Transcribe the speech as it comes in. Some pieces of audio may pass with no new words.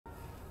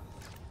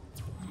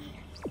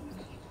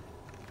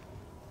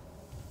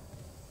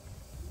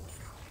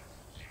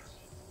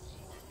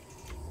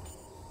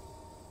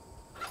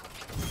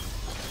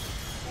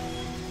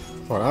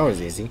Well, that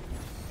was easy.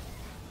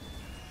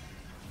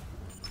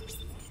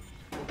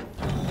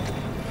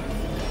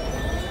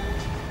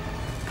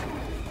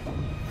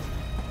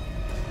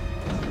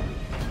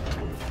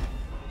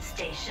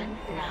 Station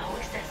now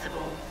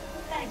accessible.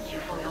 Thank you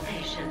for your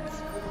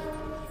patience.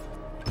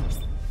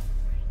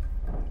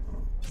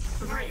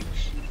 Bridge.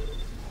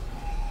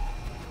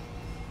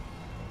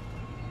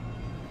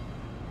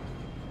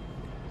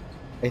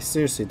 I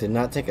seriously did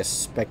not take a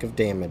speck of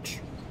damage.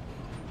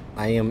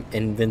 I am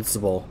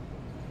invincible.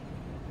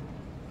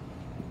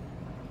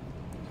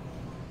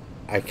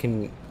 I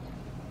can... You know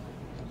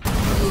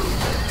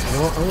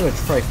what? I'm gonna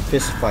try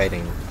fist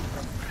fighting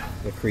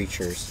the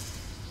creatures.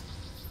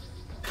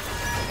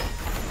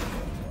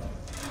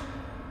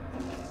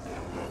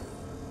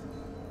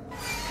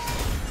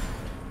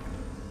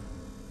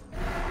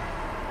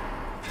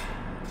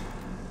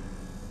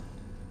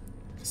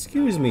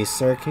 Excuse me,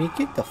 sir. Can you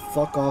get the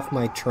fuck off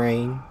my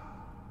train?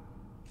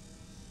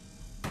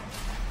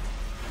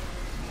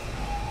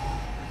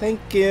 Thank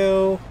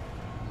you.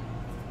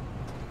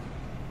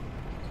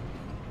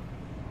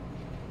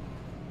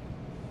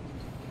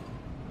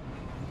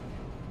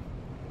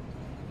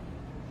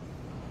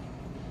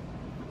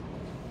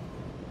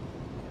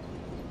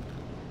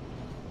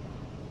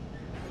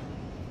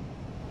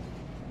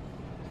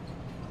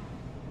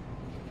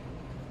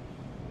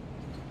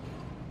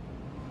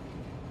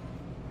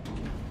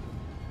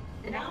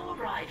 Now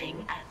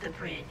arriving at the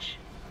bridge.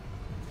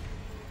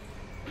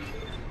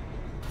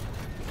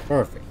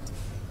 Perfect.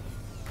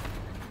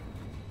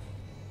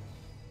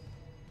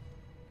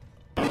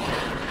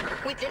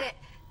 We did it!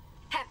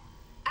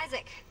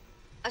 Isaac!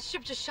 A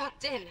ship just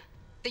shocked in.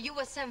 The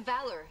USM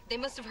Valor. They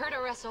must have heard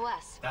our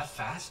SOS. That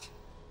fast?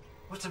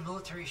 What's a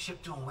military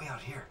ship doing way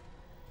out here?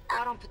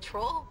 Out on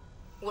patrol?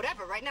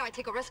 Whatever, right now I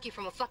take a rescue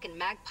from a fucking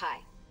magpie.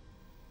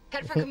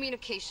 Head for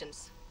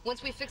communications.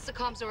 Once we fix the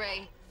comms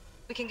array,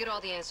 we can get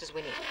all the answers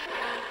we need.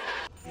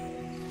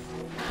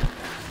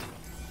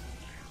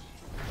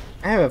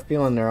 I have a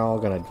feeling they're all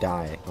gonna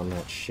die on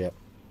that ship.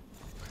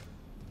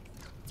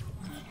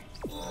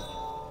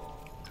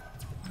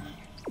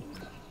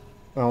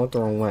 Oh, I went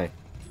the wrong way.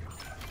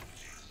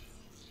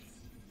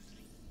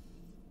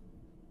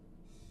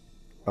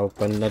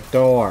 Open the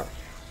door.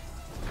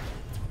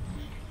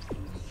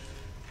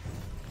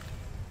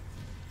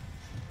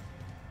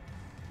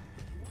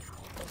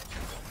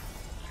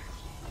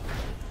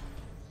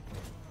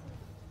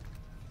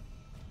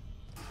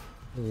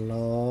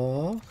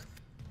 Law.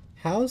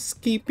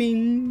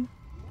 Housekeeping.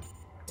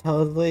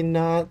 Totally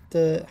not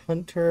the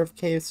hunter of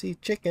KFC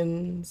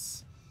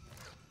chickens.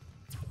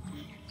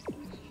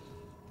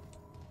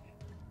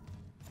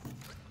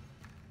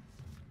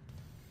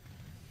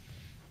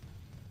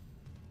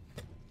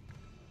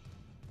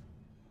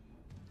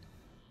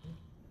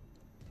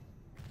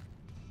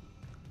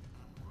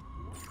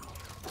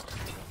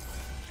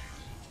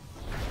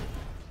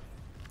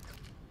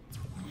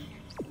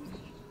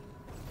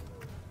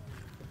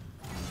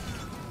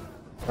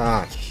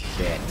 Ah,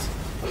 shit.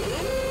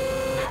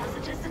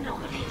 Hazardous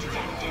anomaly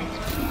detected.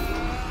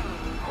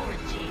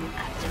 Quarantine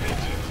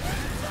activated.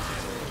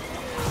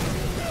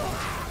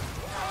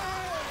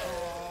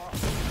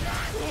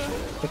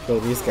 Look though,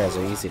 these guys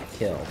are easy to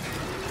kill.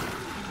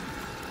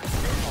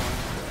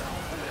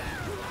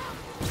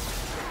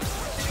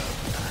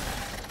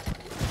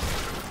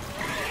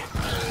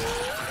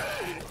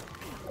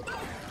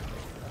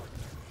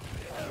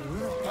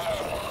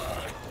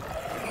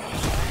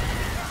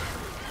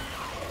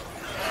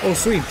 Oh,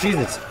 sweet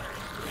Jesus.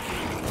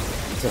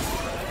 It's a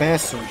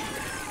bastard.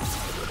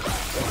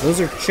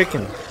 Those are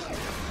chicken.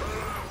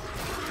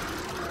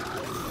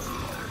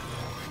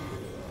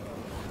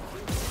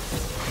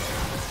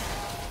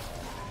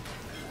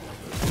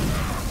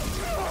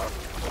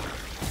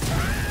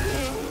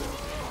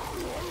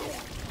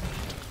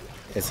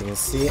 As you can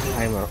see,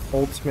 I'm an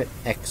ultimate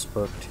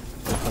expert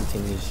in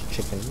hunting these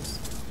chickens.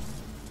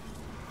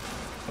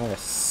 Not a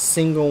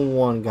single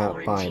one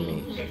got by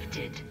me.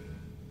 Lifted.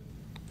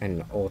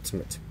 An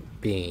ultimate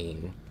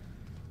being.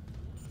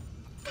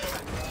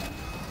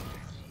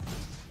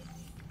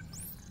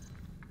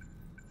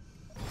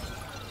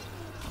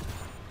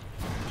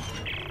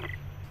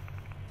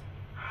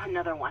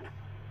 Another one.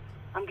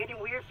 I'm getting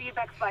weird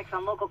feedback spikes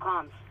on local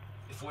comms.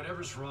 If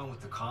whatever's wrong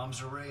with the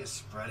comms array is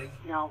spreading...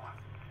 No,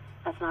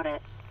 that's not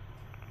it.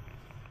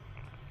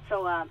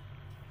 So,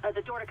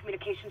 the door to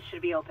communications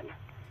should be open.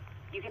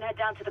 You can head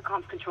down to the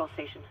comms control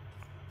station.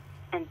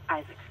 And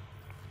Isaac,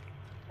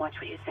 watch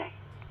what you say.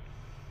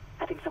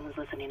 I think someone's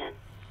listening in.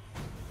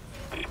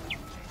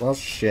 Well,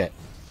 shit.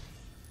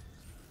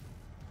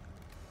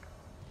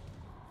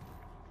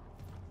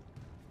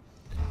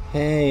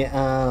 Hey,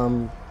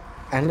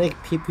 I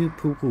like pee-poo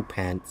poo-poo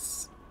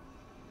pants.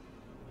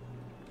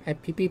 I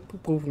pee-pee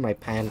poo-poo in my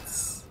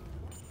pants.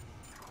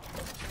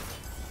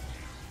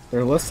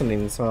 They're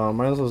listening, so I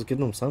might as well give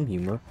them some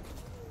humor.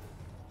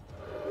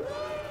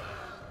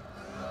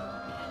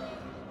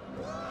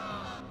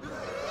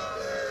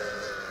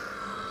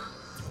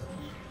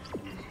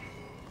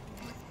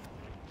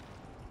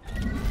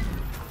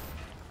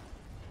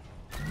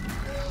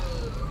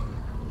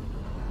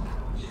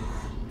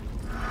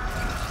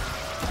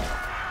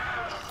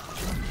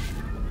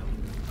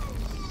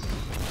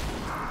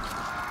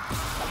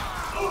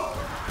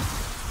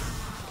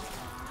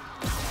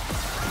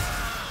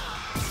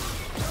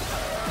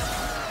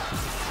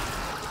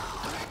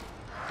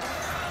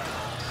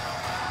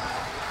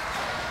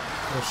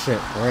 Oh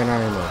shit, we're in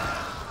ammo.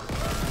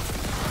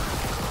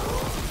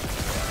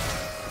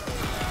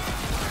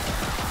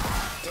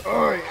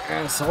 Die,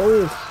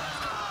 asshole!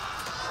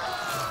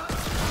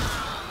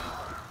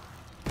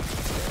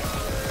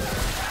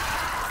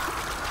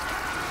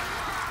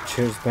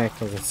 Choose back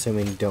to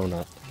consuming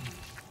donut.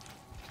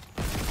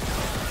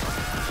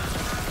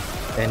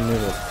 And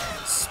noodles.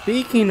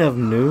 Speaking of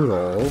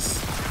noodles,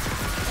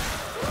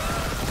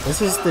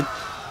 this is the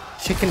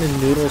chicken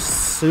and noodle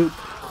soup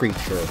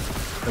creature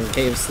from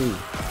KFC.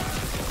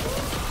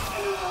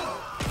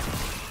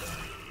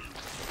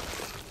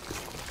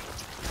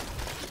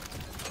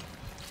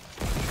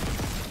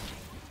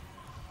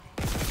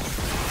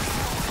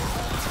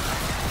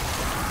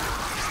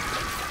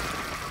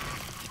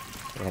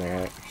 I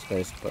got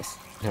space plus.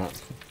 No.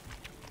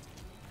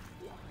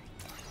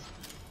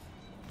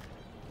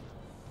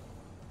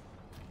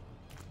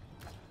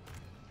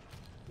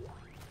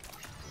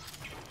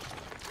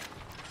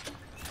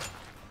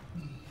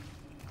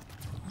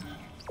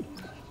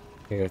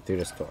 You go through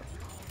this door.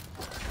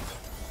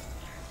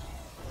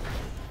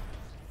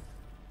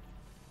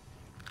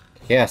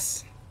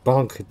 Yes,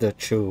 bonk the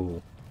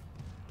chew.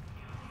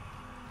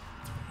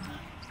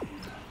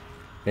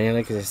 And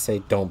like they say,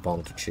 don't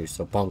bonk the chew,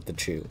 so bonk the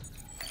chew.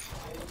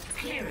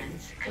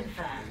 Clearance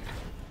confirmed.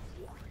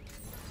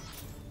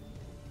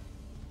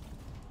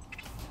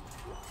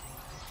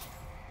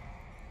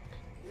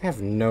 I have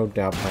no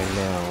doubt by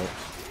now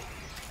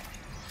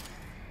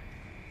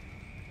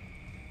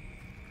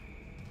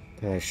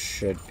that I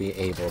should be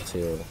able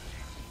to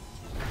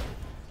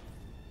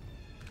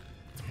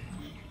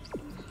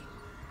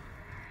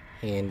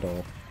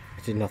handle.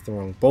 I did nothing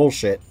wrong.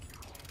 Bullshit.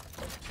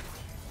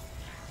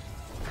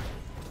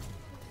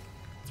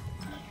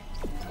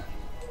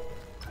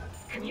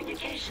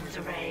 Communications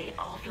array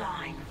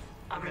offline.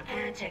 A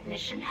repair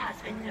technician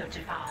has been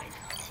notified.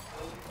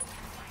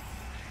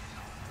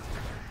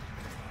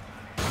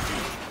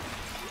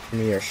 Give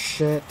me your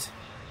shit.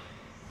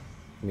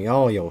 Give me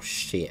all your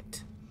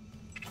shit.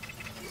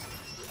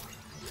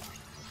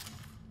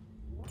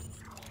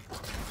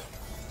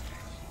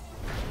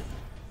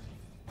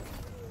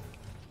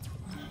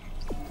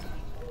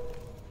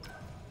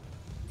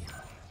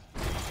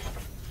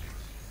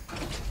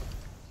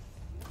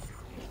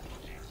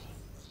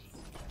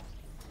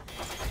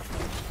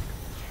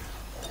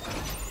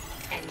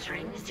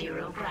 Entering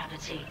zero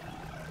gravity.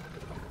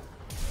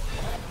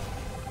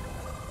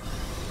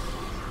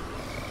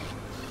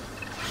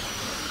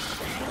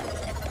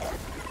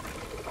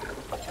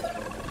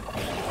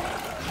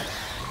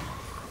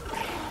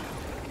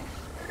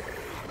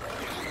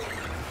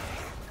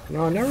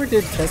 No, I never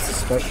did test the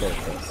special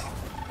with this.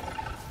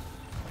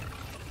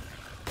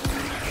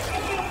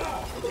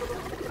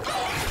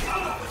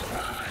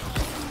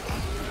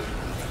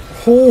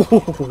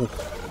 Oh!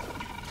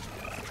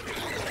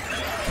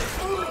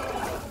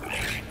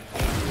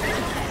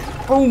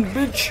 Boom,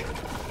 bitch!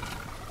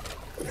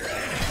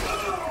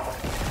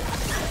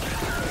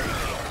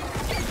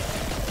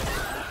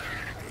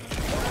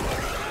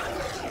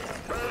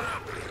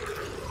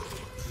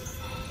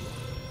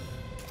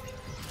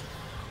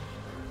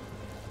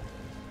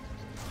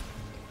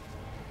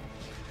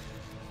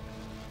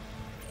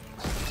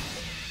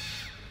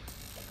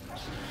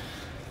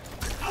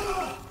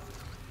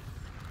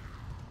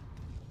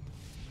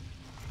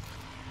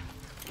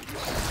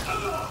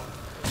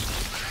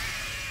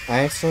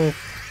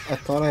 I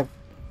thought I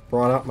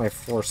brought out my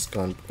force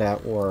gun, but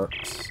that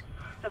works.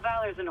 The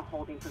Valor's in a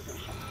holding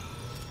position.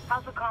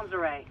 How's the comms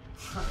array?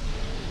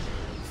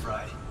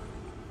 Fried.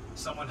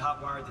 Someone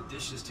hotwired the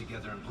dishes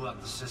together and blew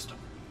up the system.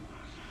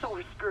 So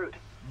we're screwed.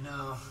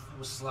 No, it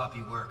was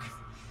sloppy work.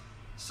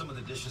 Some of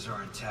the dishes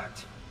are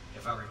intact.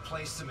 If I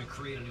replace them and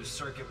create a new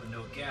circuit with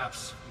no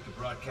gaps, we could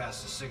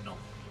broadcast a signal.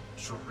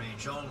 Short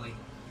range only,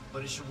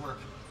 but it should work.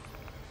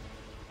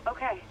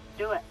 Okay,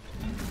 do it.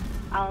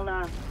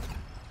 I'll,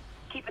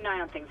 keep an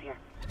eye on things here.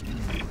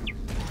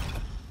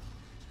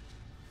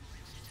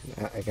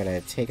 I gotta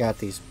take out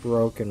these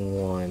broken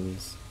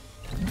ones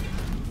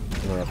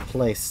and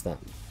replace them.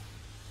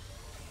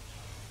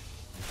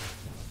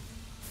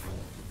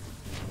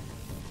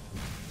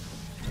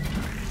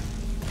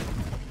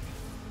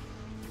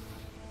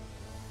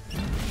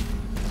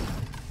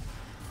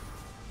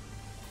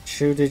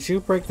 Shu, did you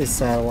break the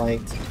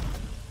satellite?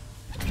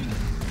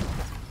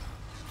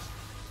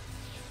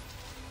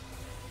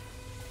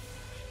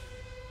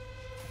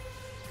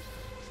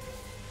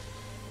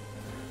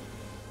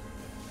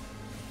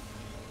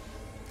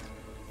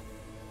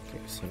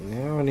 So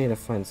now I need to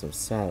find some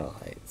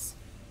satellites.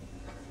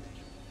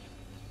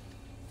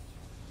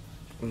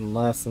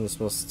 Unless I'm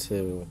supposed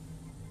to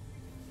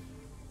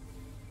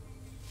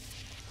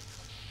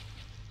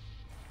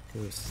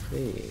use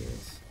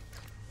these.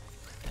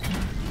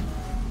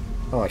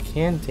 Oh, I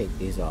can take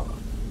these off.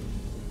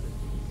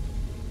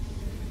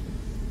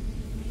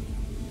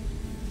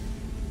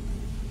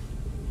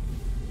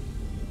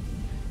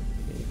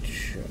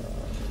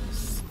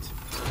 Just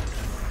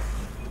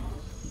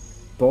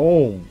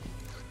boom.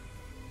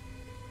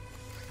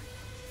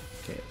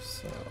 Okay,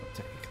 so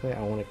take Actually,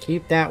 I want to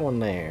keep that one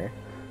there.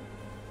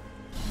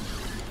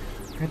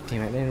 God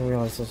damn it, I didn't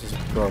realize this was a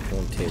broken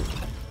one too.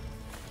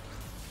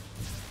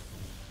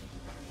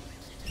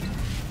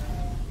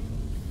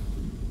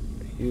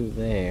 You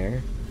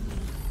there.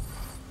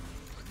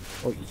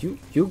 Oh, you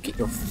get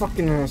your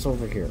fucking ass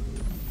over here.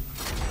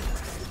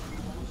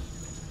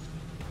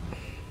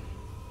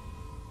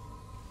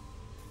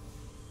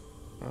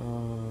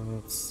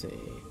 Let's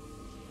see.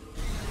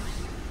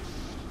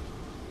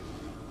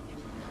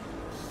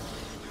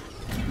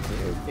 Do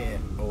a bit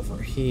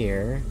over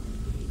here.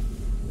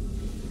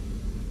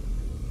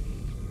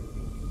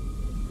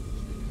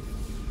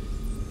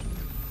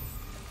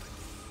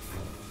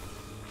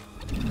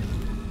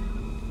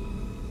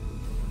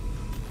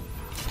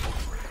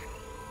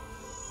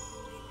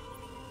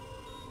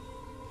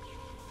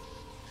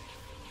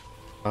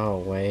 Oh,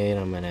 wait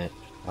a minute.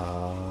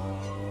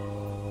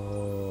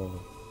 Oh.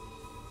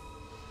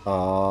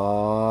 Oh.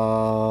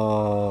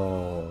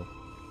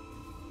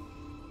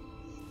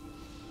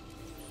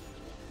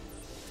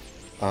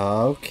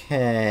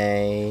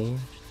 Okay.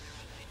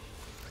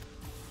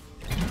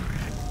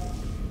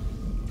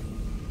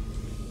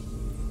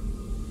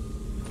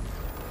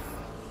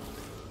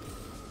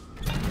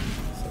 So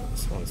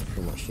this one's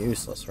pretty much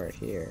useless right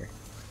here.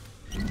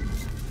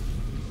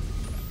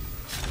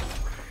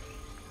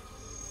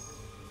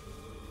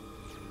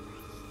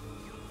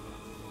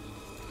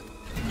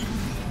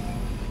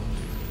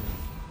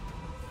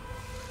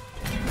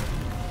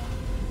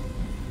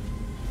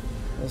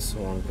 This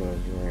one goes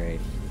right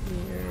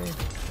here.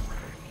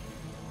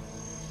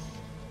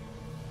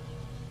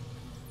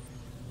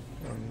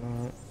 I'm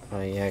not.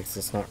 Oh yeah, because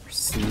it's not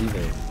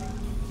receiving.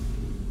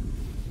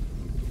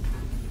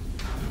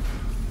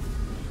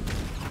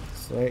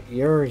 So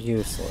you're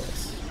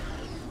useless.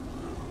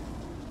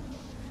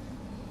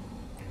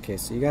 Okay,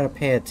 so you gotta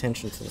pay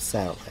attention to the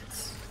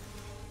satellites.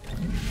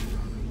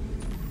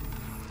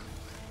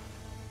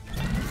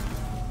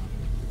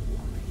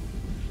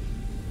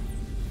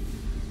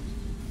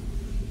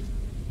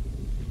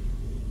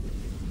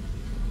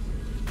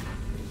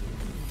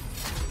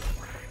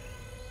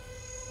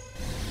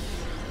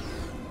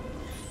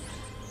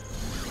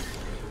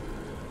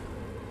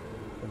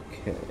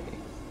 Okay.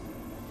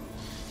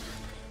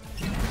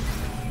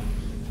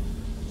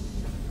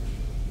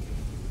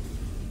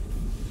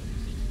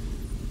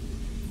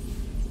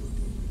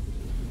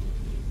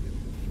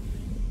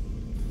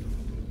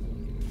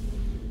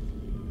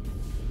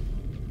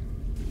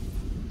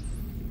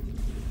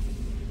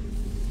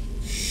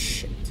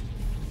 Shit.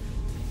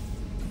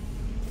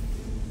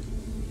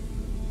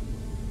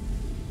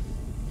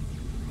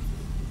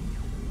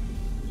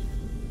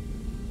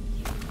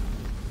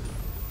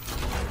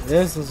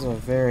 This is a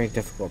very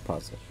difficult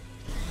puzzle.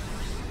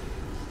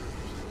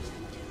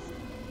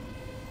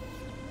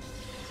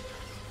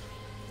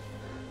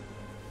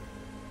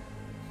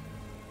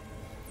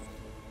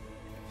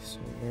 So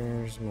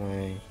where's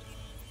my...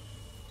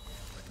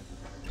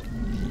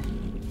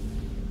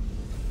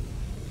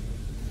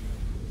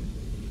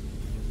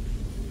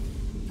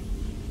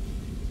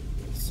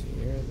 So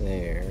you're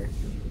there.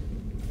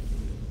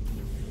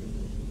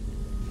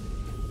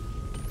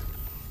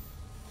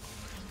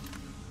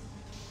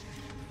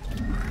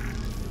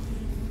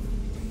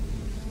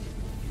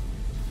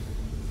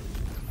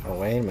 Oh,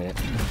 wait a minute.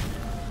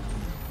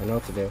 I know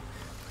what to do.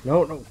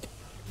 No, no.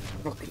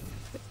 Fucking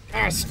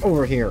ass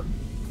over here.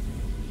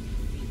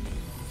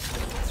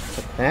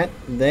 Put that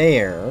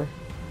there.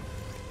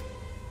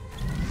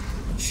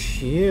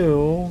 Put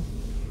you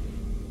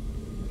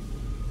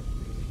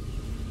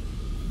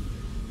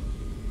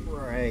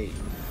right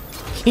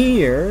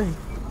here.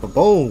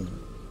 Boom.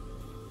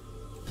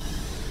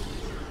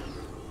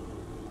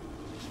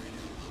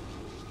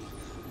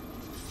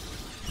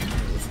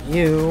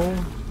 You.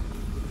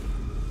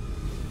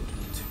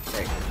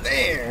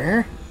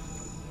 There.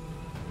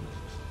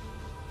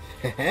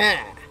 Haha.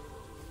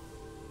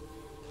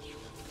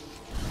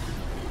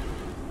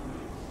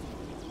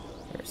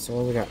 Alright, so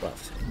what we got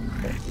left?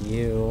 Okay,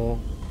 you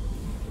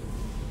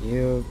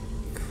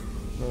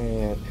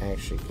can't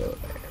actually go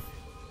there.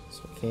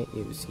 So we can't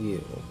use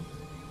you.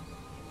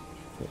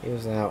 Can't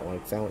use that one,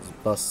 because that one's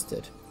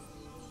busted.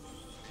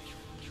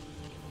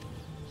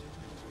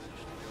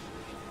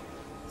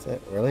 Is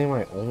that really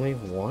my only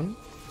one?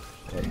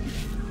 Wait.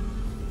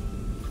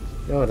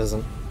 No, it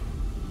isn't.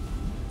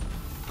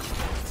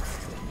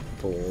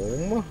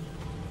 Boom.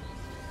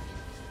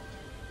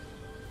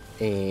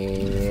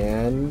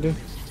 And...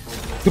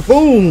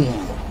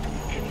 boom!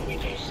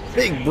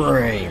 Big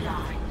brain!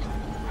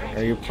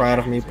 Are you proud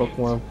of me,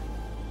 Bookworm?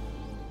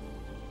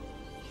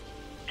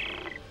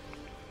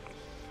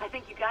 I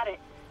think you got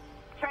it.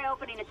 Try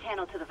opening a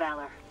channel to the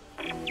Valor.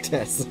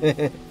 Yes.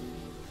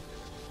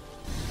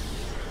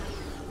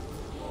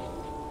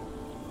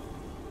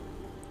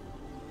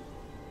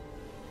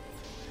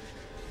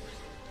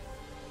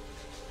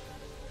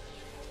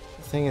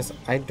 The thing is,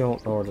 I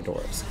don't know where the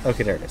door is.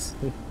 Okay, there it is.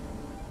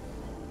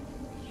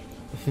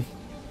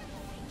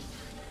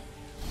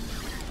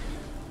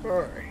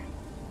 Alright.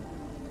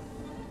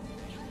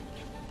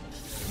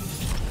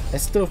 I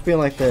still feel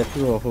like the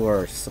people who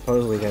are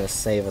supposedly gonna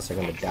save us are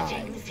gonna die.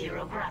 Exiting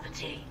zero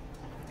gravity.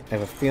 I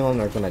have a feeling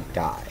they're gonna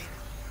die.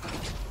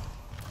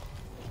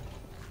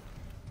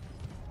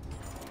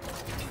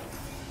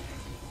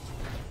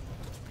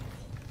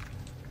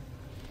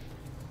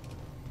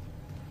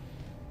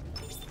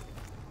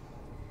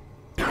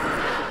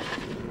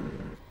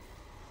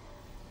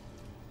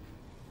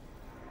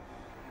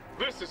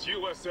 This is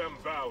USM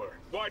Valor,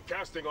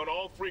 widecasting on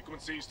all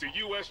frequencies to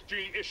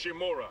USG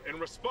Ishimura in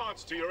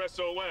response to your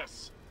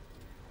SOS.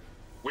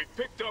 We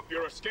picked up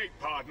your escape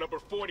pod number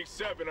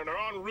 47 and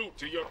are en route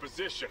to your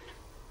position.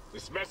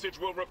 This message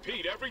will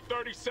repeat every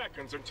 30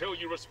 seconds until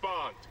you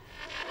respond.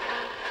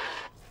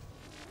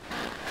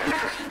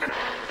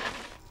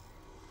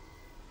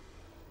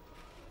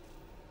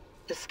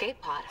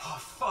 Escape pod. Oh,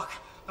 fuck.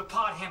 The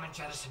pod Hammond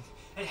jettisoned.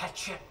 It had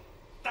Chip.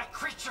 That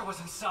creature was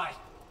inside.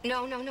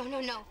 No.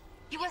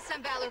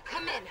 USM Valor,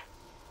 come in.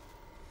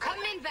 Come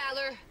in,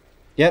 Valor.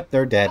 Yep,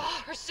 they're dead.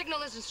 Oh, her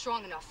signal isn't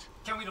strong enough.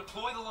 Can we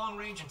deploy the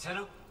long-range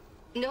antenna?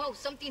 No,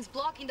 something's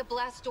blocking the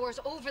blast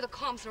doors over the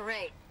comms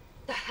array.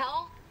 The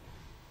hell?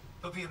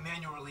 There'll be a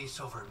manual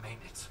release over at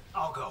maintenance.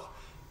 I'll go.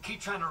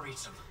 Keep trying to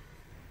reach them.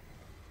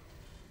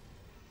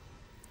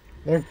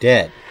 They're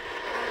dead.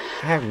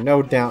 I have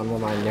no doubt in my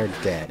mind they're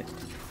dead.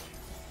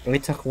 We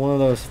took one of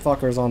those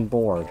fuckers on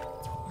board.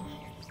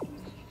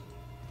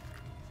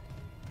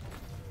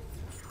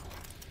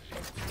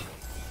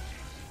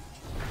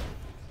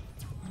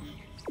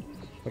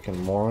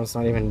 Fucking morons,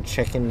 not even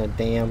checking the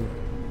damn...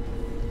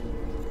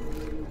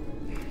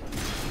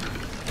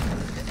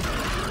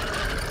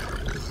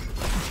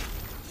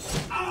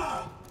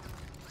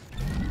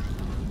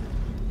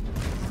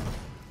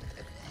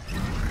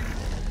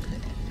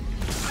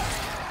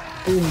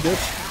 Boom,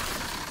 bitch.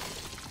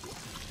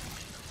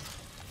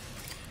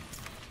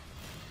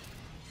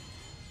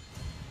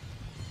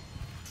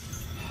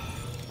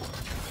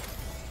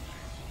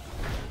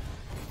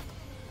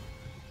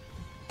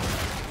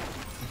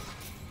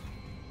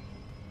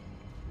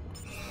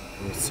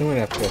 I'm assuming I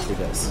have to go through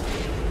this.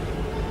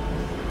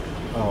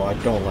 Oh, I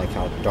don't like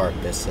how dark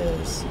this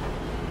is.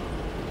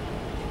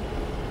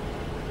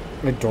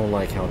 I don't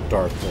like how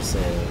dark this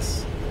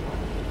is.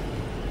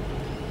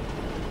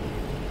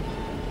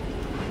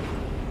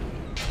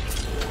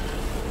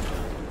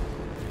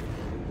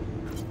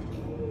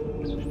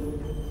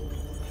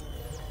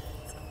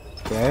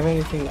 Do I have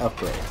anything to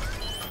upgrade?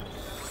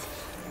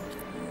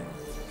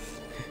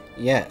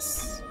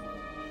 Yes.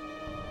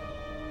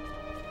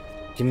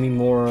 Give me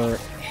more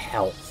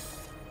health.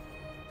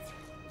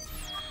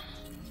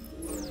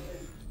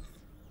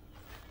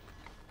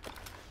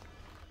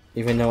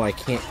 Even though I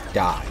can't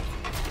die.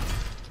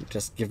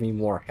 Just give me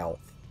more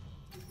health.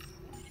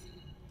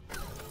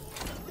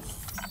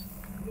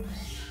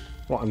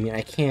 Well, I mean,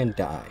 I can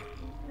die.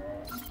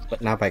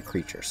 But not by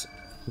creatures.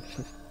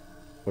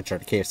 Which are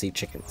the KFC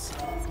chickens.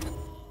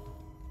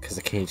 Because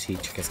the KFC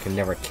chickens can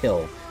never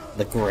kill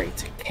the great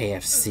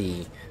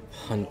KFC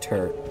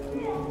hunter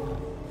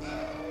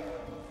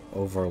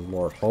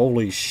overlord.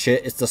 Holy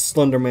shit, it's the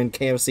Slenderman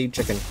KFC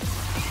chicken.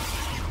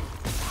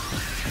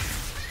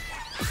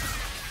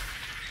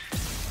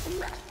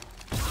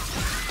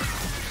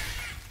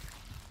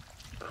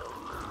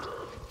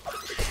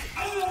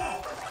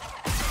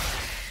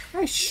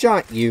 I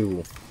shot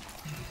you.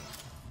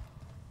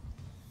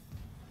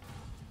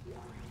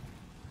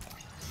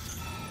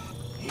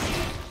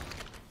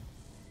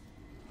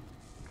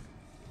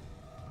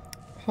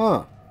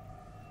 Huh.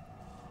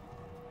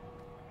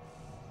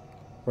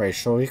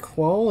 Racial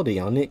equality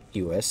on the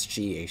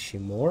USG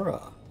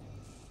Ishimura.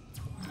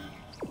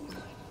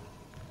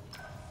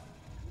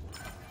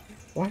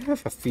 Well, I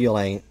have a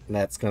feeling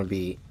that's gonna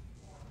be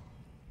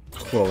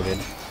quoted.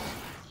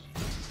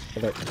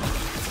 Either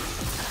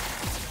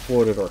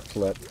quoted or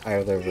clipped,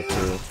 either of the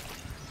two.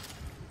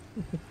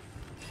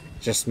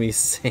 Just me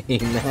saying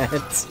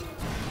that.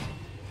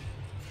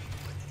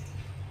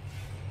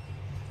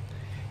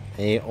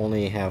 I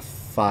only have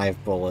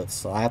 5 bullets,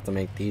 so I have to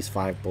make these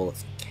 5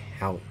 bullets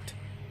count.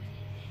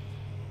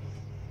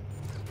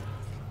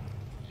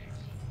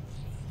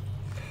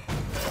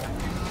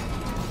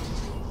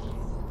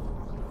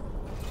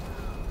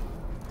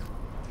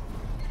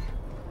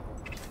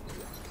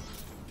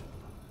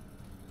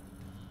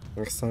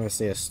 Next time I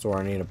see a store,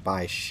 I need to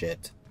buy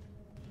shit.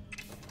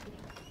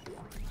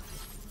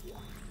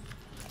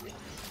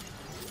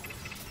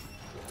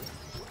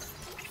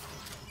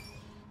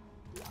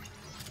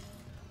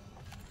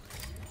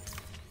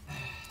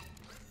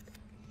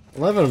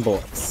 $11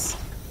 bullets.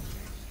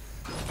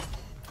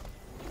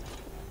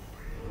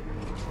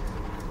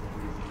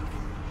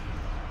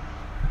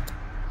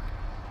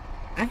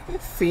 I have a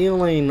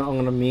feeling I'm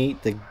gonna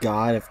meet the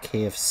god of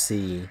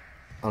KFC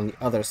on the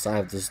other side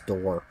of this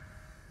door.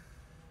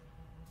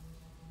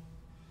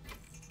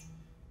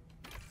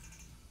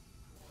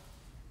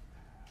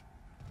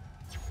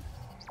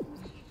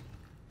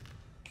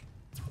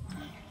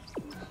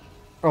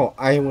 Oh,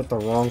 I went the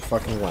wrong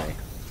fucking way.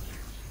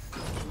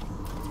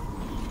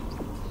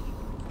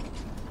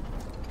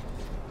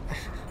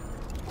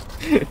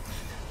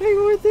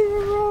 I went the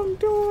wrong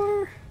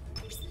door.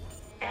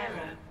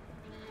 Error.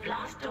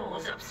 Blast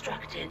doors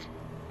obstructed.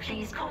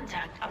 Please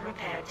contact a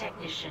repair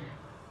technician.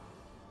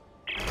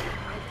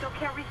 I still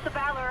can't reach the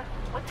Valor.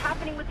 What's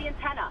happening with the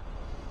antenna?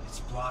 It's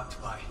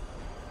blocked by...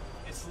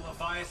 It's the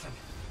Leviathan.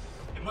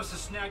 It must have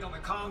snagged on the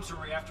comms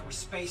array after we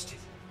spaced it.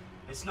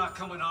 It's not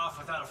coming off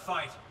without a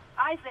fight.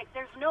 Isaac,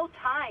 there's no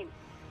time.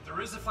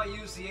 There is if I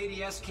use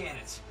the ADS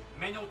cannons.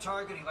 Manual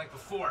targeting like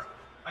before.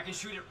 I can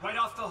shoot it right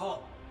off the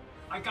hull.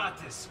 I got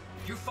this.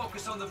 You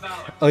focus on the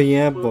Valor. Oh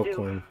yeah,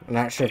 Brooklyn. I'm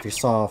not sure if you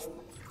saw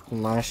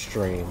from last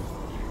stream,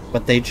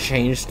 but they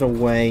changed the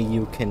way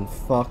you can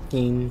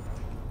fucking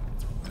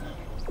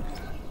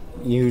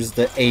use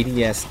the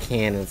ADS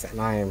cannons, and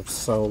I am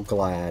so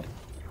glad.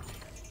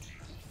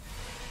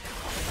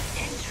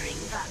 Entering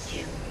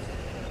vacuum.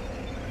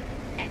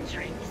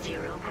 Entering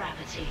zero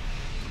gravity.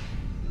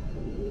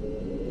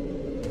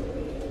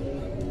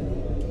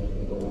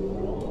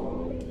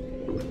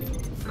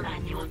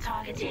 Manual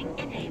targeting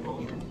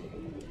enabled.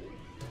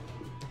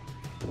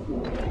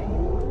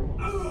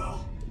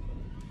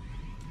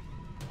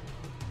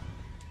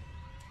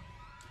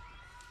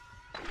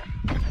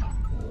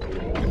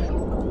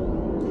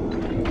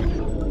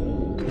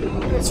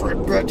 That's right,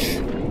 bitch.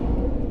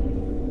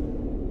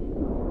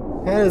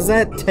 How does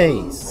that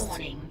taste?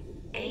 Warning.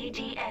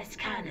 ADS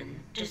cannon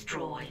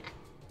destroyed.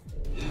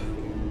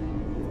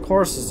 Of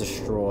course it's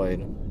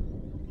destroyed.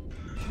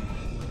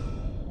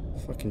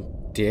 Fucking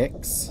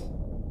dicks.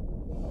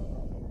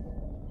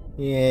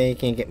 Yeah, you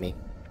can't get me.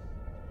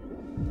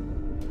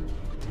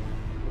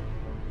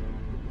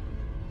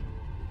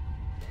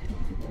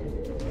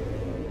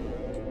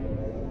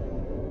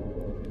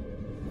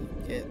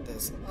 Get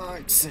this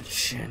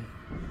oxygen.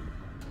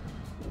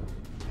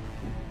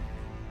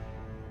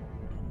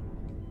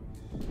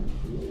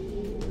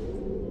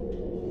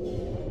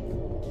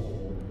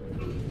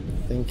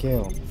 Thank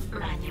you.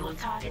 Manual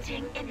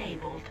targeting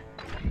enabled.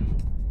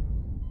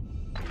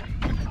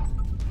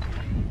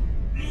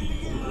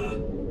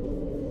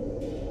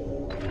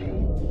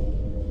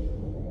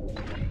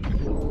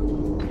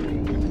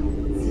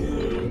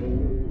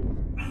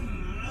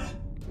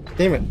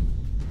 Damn it.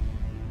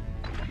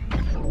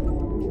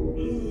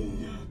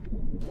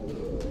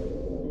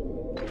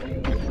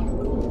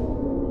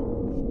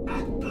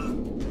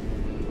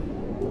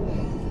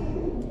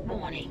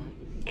 Warning.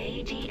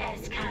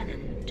 ADS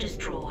cannon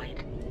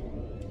destroyed.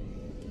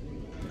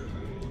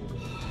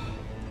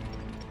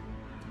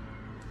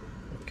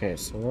 Okay,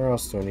 so where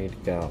else do I need to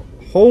go?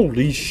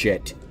 Holy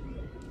shit!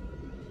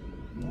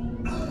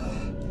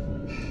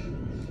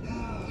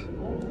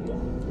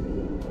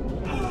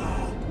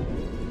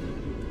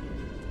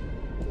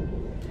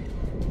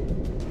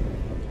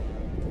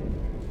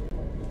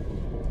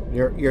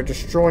 You're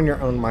destroying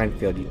your own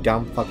minefield, you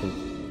dumb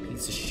fucking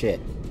piece of shit.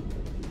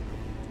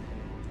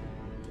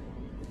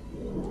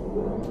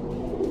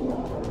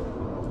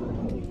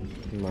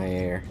 My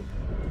air.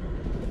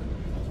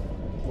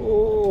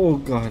 Oh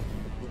god.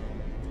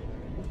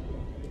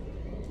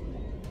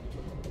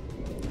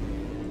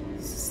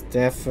 This is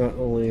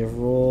definitely a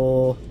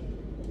rule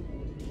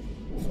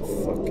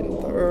for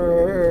fucking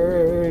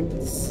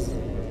thirds.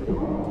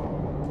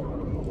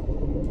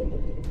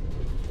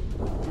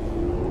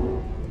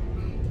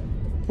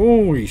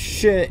 Holy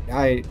shit,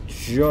 I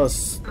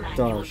just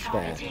dodged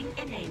that.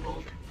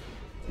 Enabled.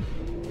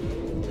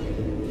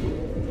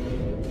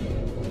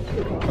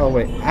 Oh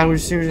wait, I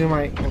was using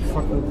my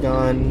fucking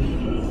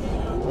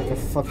gun like a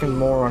fucking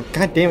moron.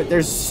 God damn it,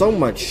 there's so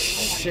much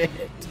shit.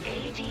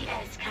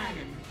 ADS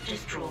cannon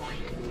destroyed.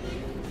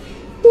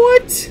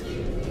 What?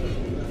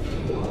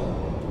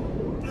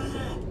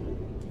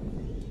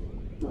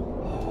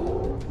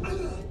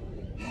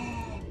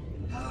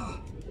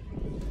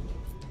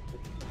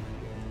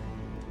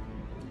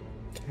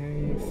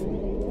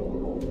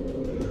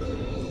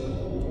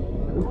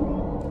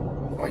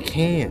 Oh, I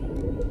can't.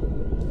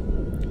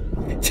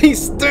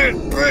 He's dead,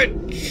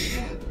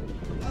 bitch!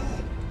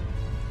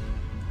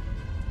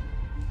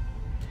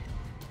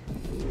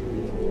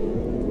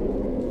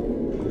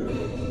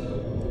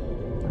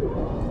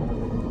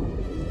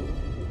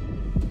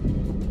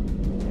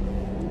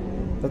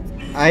 But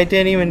I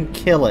didn't even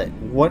kill it.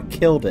 What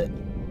killed it?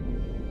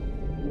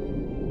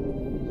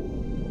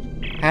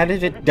 How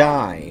did it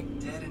die?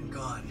 Dead and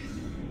gone.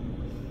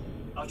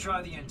 I'll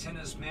try the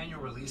antenna's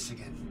manual release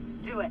again.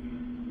 Do it.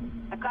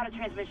 I've got a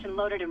transmission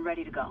loaded and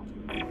ready to go.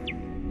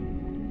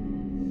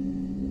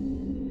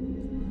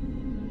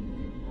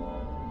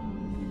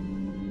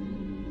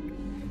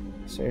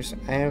 Seriously,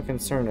 I am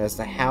concerned as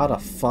to how the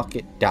fuck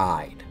it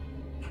died.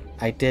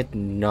 I did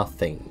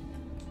nothing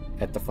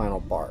at the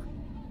final part.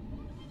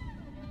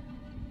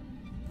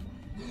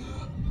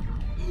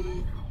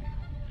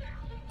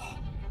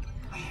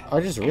 I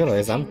just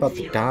realized I'm about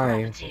to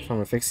die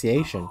from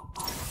asphyxiation.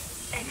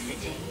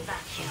 Exiting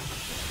vacuum.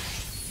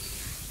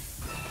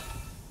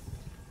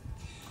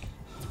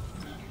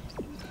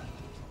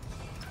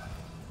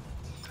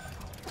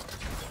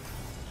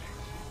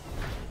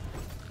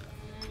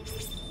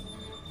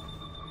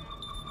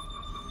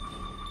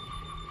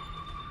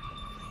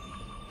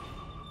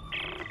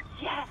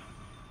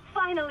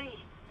 Finally!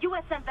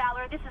 USM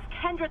Valor, this is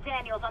Kendra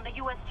Daniels on the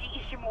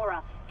USG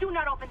Ishimura. Do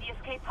not open the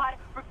escape pod.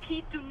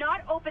 Repeat, do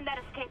not open that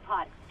escape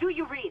pod. Do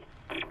you read?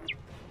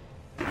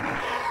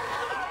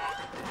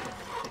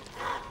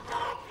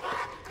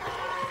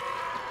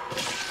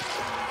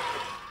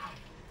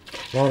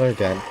 Well, they're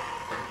dead.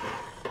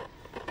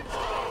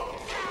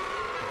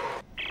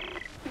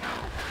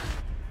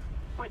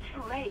 We're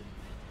too late.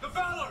 The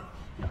Valor!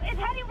 It's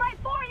heading right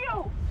for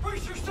you!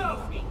 Brace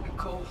yourself!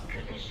 Nicole.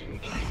 Collision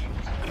imminent.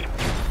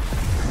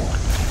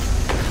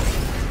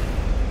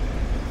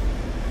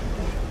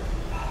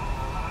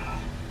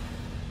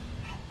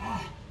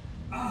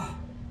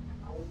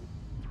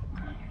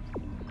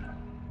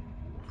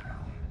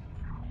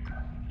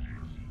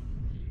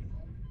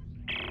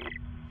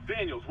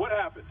 Daniels, what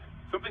happened?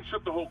 Something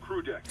shook the whole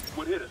crew deck.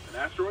 What hit us? An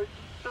asteroid?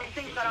 Those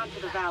things got onto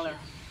the Valor,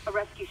 a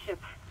rescue ship.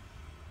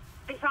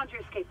 They found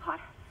your escape pod.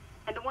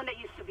 And the one that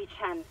used to be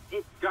Chen,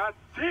 God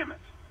damn it!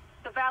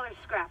 the Valor's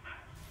scrap.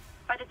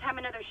 By the time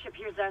another ship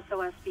hears the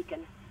SOS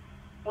beacon,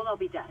 we'll all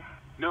be dead.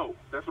 No,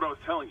 that's what I was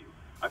telling you.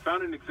 I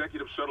found an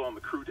executive shuttle on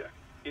the crew deck,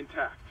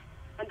 intact.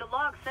 And the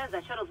log says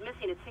that shuttle's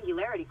missing its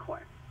singularity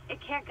core. It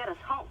can't get us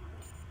home.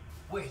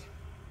 Wait,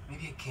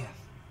 maybe it can.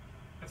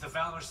 If the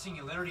Valor's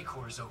singularity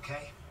core is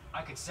okay,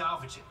 I could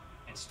salvage it,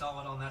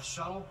 install it on that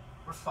shuttle.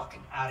 We're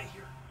fucking out of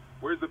here.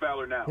 Where's the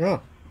Valor now? Yeah.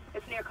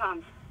 It's near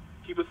comms.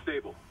 Keep us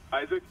stable.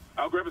 Isaac,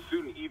 I'll grab a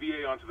suit and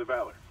EVA onto the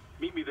Valor.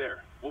 Meet me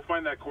there. We'll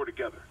find that core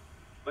together.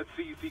 Let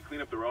CEC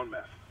clean up their own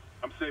mess.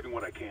 I'm saving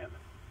what I can.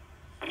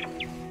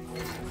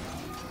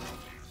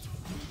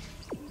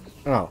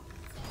 Oh.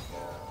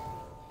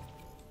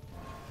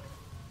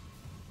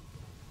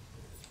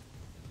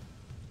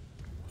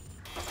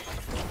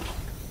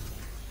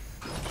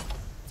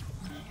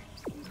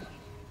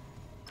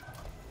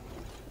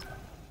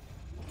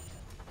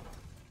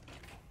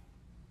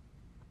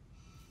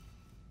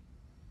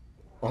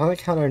 I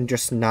like how they're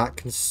just not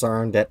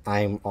concerned that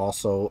I'm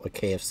also a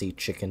KFC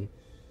chicken.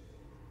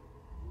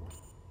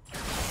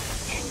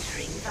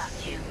 Entering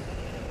vacuum.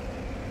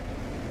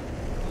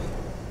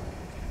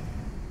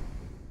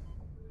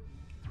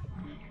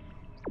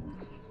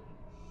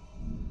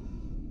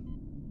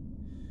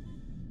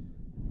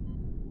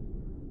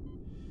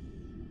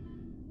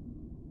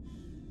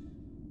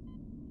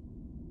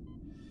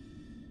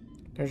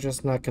 They're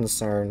just not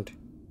concerned.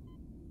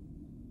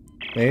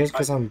 Maybe it's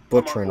because I'm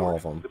butchering all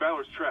of them. The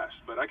Valor's trashed,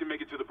 but I can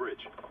make it to the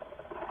bridge.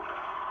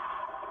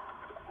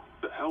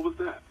 The hell was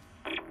that?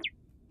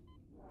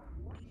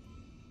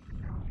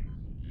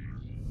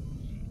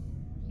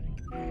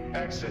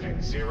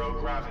 Exiting zero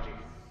gravity.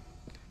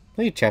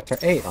 Lead chapter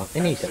 8 on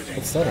any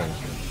difficult setting.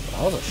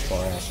 That was a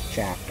short-ass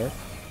chapter.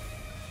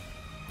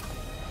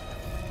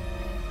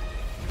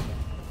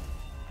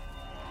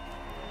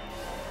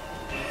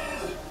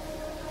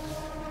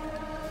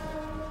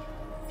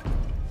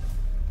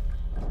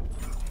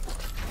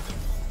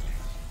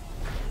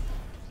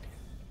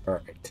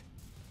 Alright.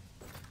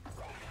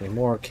 Any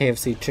more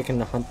KFC chicken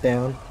to hunt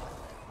down?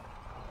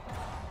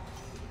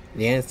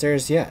 The answer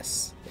is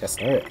yes. Yes,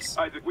 there is.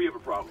 Isaac, we have a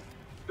problem.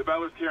 The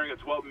Valor's carrying a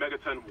 12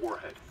 megaton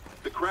warhead.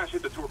 The crash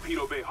hit the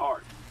torpedo bay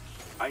hard.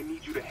 I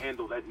need you to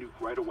handle that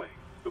nuke right away,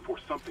 before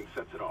something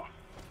sets it off.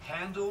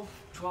 Handle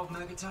 12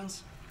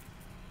 megatons?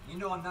 You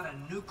know I'm not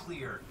a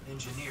nuclear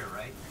engineer,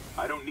 right?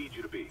 I don't need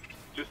you to be.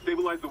 Just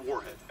stabilize the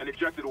warhead and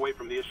eject it away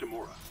from the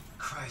Ishimura.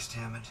 Christ,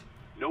 Hammond.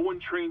 No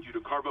one trained you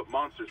to carve up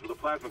monsters with a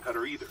plasma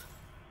cutter either.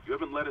 You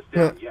haven't let us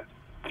down yet.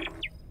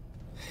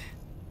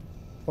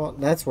 Well,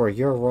 that's where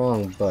you're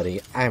wrong,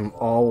 buddy. I'm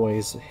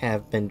always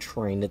have been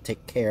trained to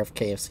take care of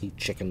KFC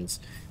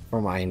chickens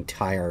for my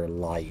entire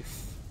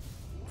life.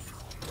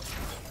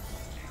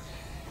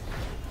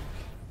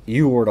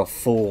 You were the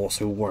fools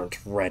who weren't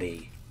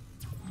ready.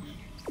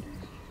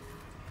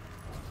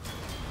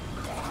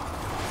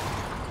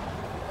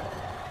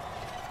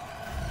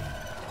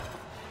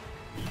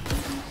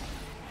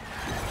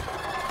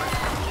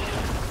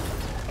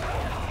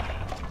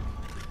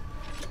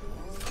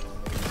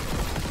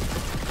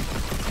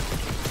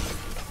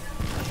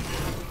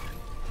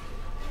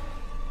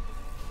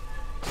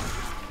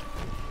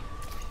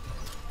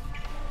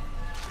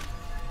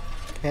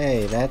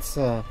 Hey, that's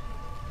a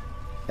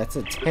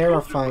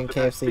terrifying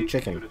KFC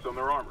chicken. Units on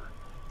their armor.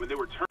 When they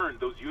were turned,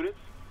 those units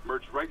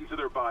merged right into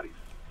their bodies.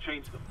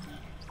 Changed them.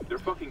 They're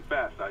fucking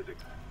fast, Isaac.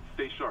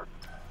 Stay sharp.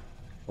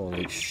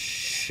 Holy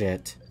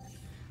shit.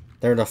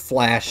 They're the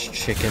Flash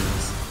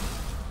chickens.